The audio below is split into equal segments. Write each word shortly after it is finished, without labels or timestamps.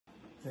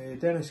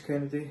Dennis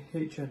Kennedy,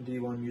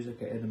 HND1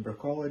 Music at Edinburgh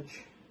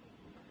College.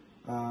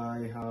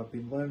 I have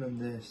been learning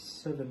the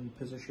 7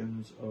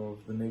 positions of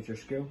the major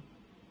scale.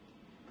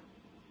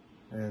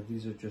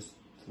 These are just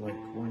like,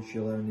 once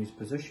you learn these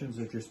positions,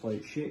 they're just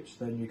like shapes,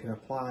 then you can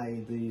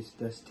apply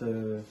this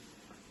to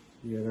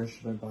your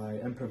instrument by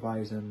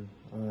improvising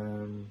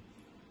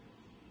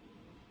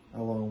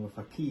along with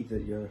a key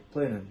that you're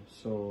playing in.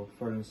 So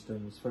for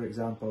instance, for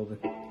example,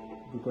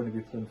 we're going to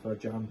be playing for a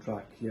jam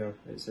track here.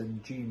 It's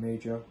in G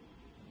major.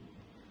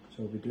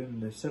 So we'll be doing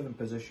the 7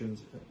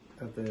 positions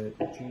of the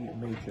G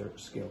major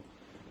scale.